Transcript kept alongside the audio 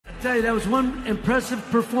tell you, that was one impressive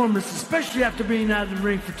performance, especially after being out of the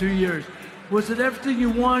ring for 2 years. Was it everything you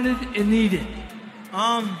wanted and needed?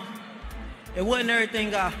 It wasn't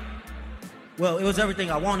everything well, it was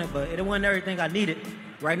everything I wanted, but it wasn't everything I needed.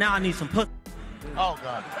 Right now, I need some pussy. Oh,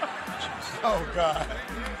 God. Oh, God.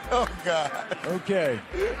 Oh, God. Okay.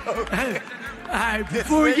 All right,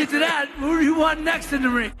 before we get to that, who do you want next in the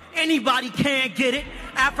ring? Anybody can get it.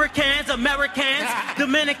 Africans, Americans,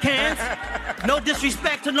 Dominicans. No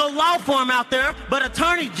disrespect to no law firm out there, but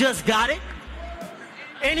attorney just got it.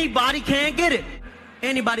 Anybody can get it.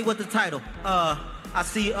 Anybody with the title. I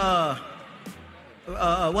see,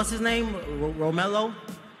 what's his name? Romero?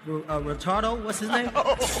 Retardo? What's his name?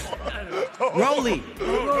 Roly.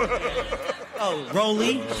 Oh,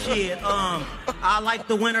 Roly. Shit. I like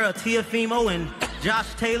the winner of Teofimo and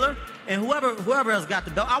Josh Taylor. And whoever else got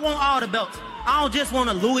the belt. I want all the belts. I don't just want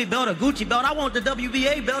a Louis belt or Gucci belt. I want the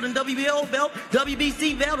WBA belt and WBO belt,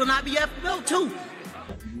 WBC belt and IBF belt too.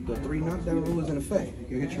 The 3 knockdown rule is in effect.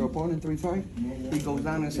 You hit your opponent 3 times, he goes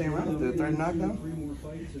down in the same round. The 3rd knockdown,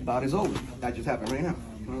 bout is over. That just happened right now.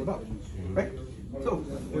 Not about, right? So,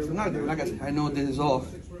 what's the knockdown? Like I said, I know this is all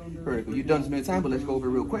vertical. You've done this many times, but let's go over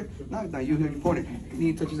it real quick. Knockdown, you hit your opponent.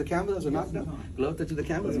 Knee touches the camera, that's a knockdown. Glove touches the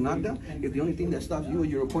camera, that's a knockdown. If the only thing that stops you or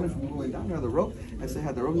your opponent from going down are the rope, let's say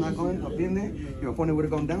had the rope not going up in there, your opponent would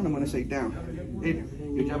have gone down, I'm going to say down.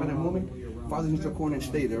 Adrien, your job at that moment, father into the corner and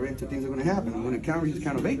stay there, right? 2 things are going to happen. I'm going to counter, you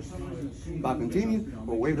count of 8. Bout continue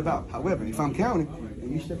or wave the bout. However, if I'm counting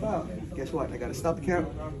and you step out, guess what? I got to stop the count,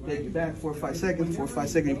 take you back 4 or 5 seconds, 4 or 5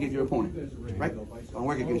 seconds, you give your opponent, right? Don't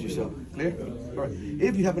work against yourself. Clear? All right.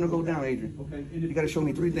 If you happen to go down, Adrien, you got to show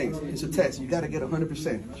me 3 things. It's a test. You got to get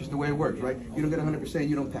 100%. Just the way it works, right? You don't get 100%,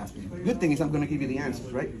 you don't pass. Good thing is I'm going to give you the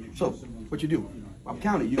answers, right? So, what you do? I'm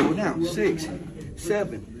counting. You go down. 6,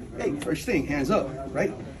 7, 8. First thing, hands up,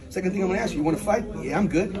 right? Second thing I'm going to ask you, you want to fight? Yeah, I'm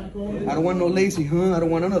good. I don't want no lazy, I don't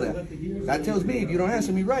want none of that. That tells me if you don't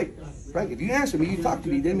answer me right. If you answer me, you talk to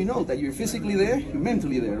me, let me know that you're physically there, you're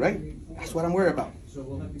mentally there, right? That's what I'm worried about.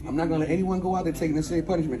 I'm not going to let anyone go out there taking necessary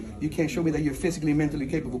punishment. You can't show me that you're physically, mentally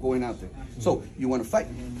capable of going out there. So, you want to fight?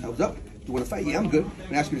 Thumbs up. You want to fight? Yeah, I'm good.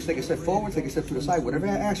 I'm ask you to take a step forward, take a step to the side. Whatever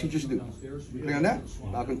I ask you, just do. Clear on that?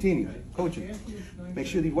 I'll continue. Coaching. Make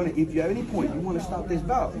sure that you want to, if you have any point, you want to stop this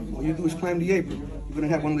bout, all you do is climb the apron. You're going to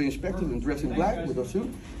have one of the inspectors and dressed in black with a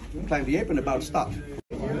suit. Climb the apron, the bout stops.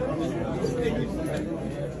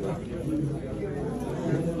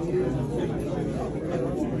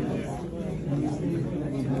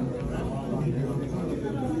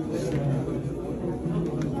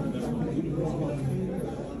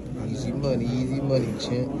 Easy money,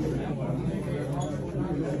 champ.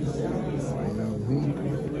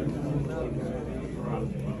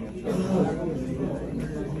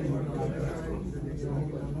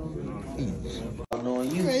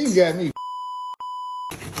 Knowing you. Man, you got me.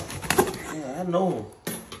 Yeah, I know.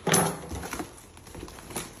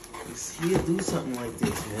 He'll do something like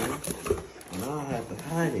this, man. And I'll have to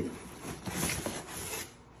hide it.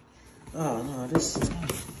 Oh, no, this is...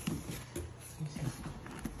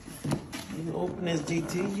 You open this,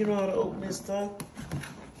 JT? You know how to open this stuff?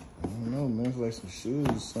 I don't know, man. It's like some shoes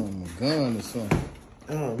or something, a gun or something.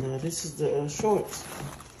 Oh, no, this is the shorts.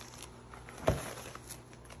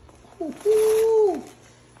 Woo-hoo.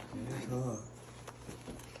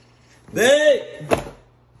 Babe!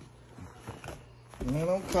 Man,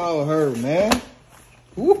 don't call her, man.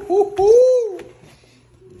 Woo-hoo-hoo.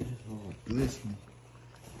 Oh, listen.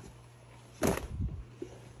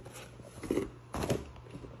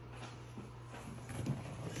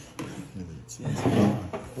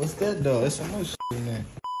 What's that, though? There's some more shit in there.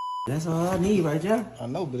 That's all I need right there. I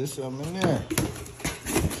know, but there's something in there.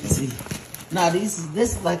 Let's see. Nah, this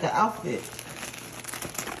is like an outfit.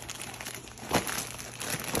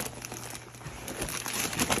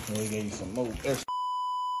 They gave you some more extra.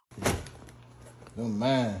 Them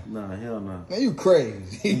mine. Nah, hell no. Man, you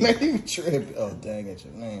crazy. Man, you tripping. Oh, dang, got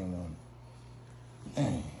your name on it.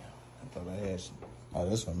 Dang. I thought I had some. Oh,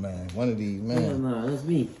 this one, man. One of these, man. Hell no, that's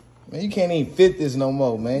me. Man, you can't even fit this no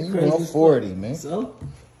more, man. You 140, man. So?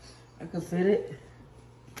 I can fit it.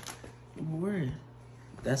 I'm worried.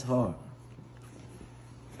 That's hard.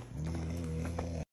 Yeah.